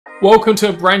Welcome to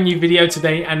a brand new video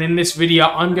today, and in this video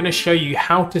I'm going to show you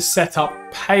how to set up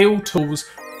Paletools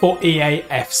for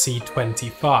EAFC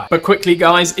 25. But quickly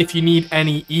guys, if you need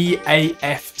any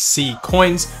EAFC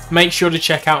coins, make sure to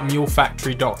check out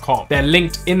Mulefactory.com. They're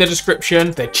linked in the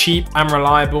description, they're cheap and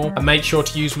reliable, and make sure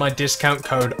to use my discount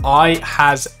code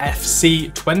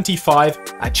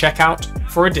iHazCarrot25 at checkout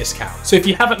for a discount. So if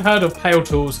you haven't heard of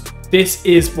Paletools, this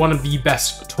is one of the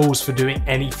best tools for doing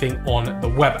anything on the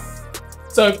web app.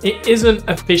 So it isn't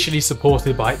officially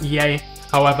supported by EA,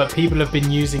 however people have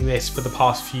been using this for the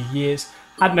past few years,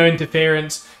 had no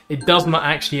interference, it does not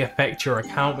actually affect your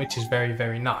account, which is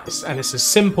very nice, and it's a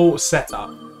simple setup.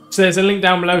 So there's a link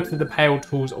down below to the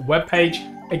Paletools webpage.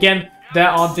 Again, there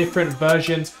are different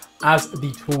versions as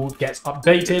the tool gets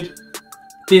updated.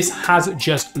 This has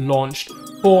just launched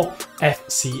for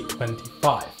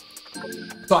FC25.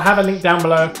 So I have a link down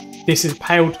below. This is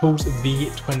Paletools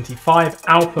V25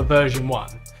 Alpha version 1.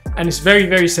 And it's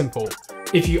very simple.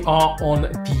 If you are on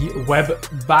the Web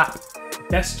App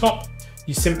desktop,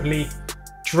 you simply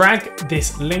drag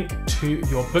this link to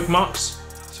your bookmarks.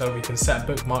 So we can set a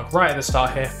bookmark right at the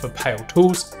start here for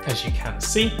Paletools, as you can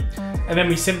see. And then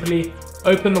we simply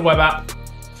open the web app,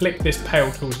 click this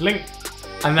Paletools link,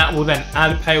 and that will then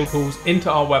add Paletools into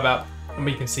our web app. And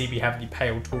we can see we have the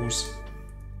Paletools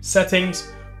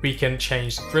settings. We can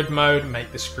change the grid mode,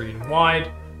 make the screen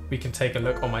wide. We can take a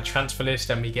look on my transfer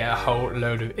list and we get a whole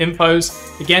load of infos.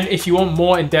 Again, if you want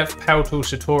more in-depth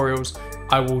Paletools tutorials,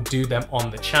 I will do them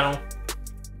on the channel.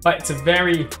 But it's a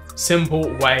very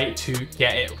simple way to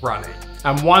get it running.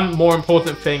 And one more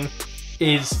important thing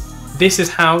is this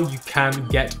is how you can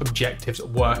get objectives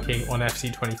working on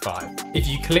FC25. If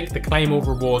you click the claim all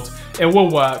rewards, it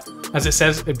will work. As it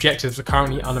says, objectives are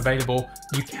currently unavailable.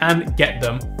 You can get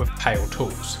them with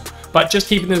Paletools. But just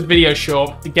keeping this video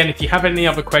short, again, if you have any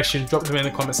other questions, drop them in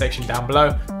the comment section down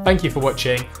below. Thank you for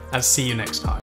watching and see you next time.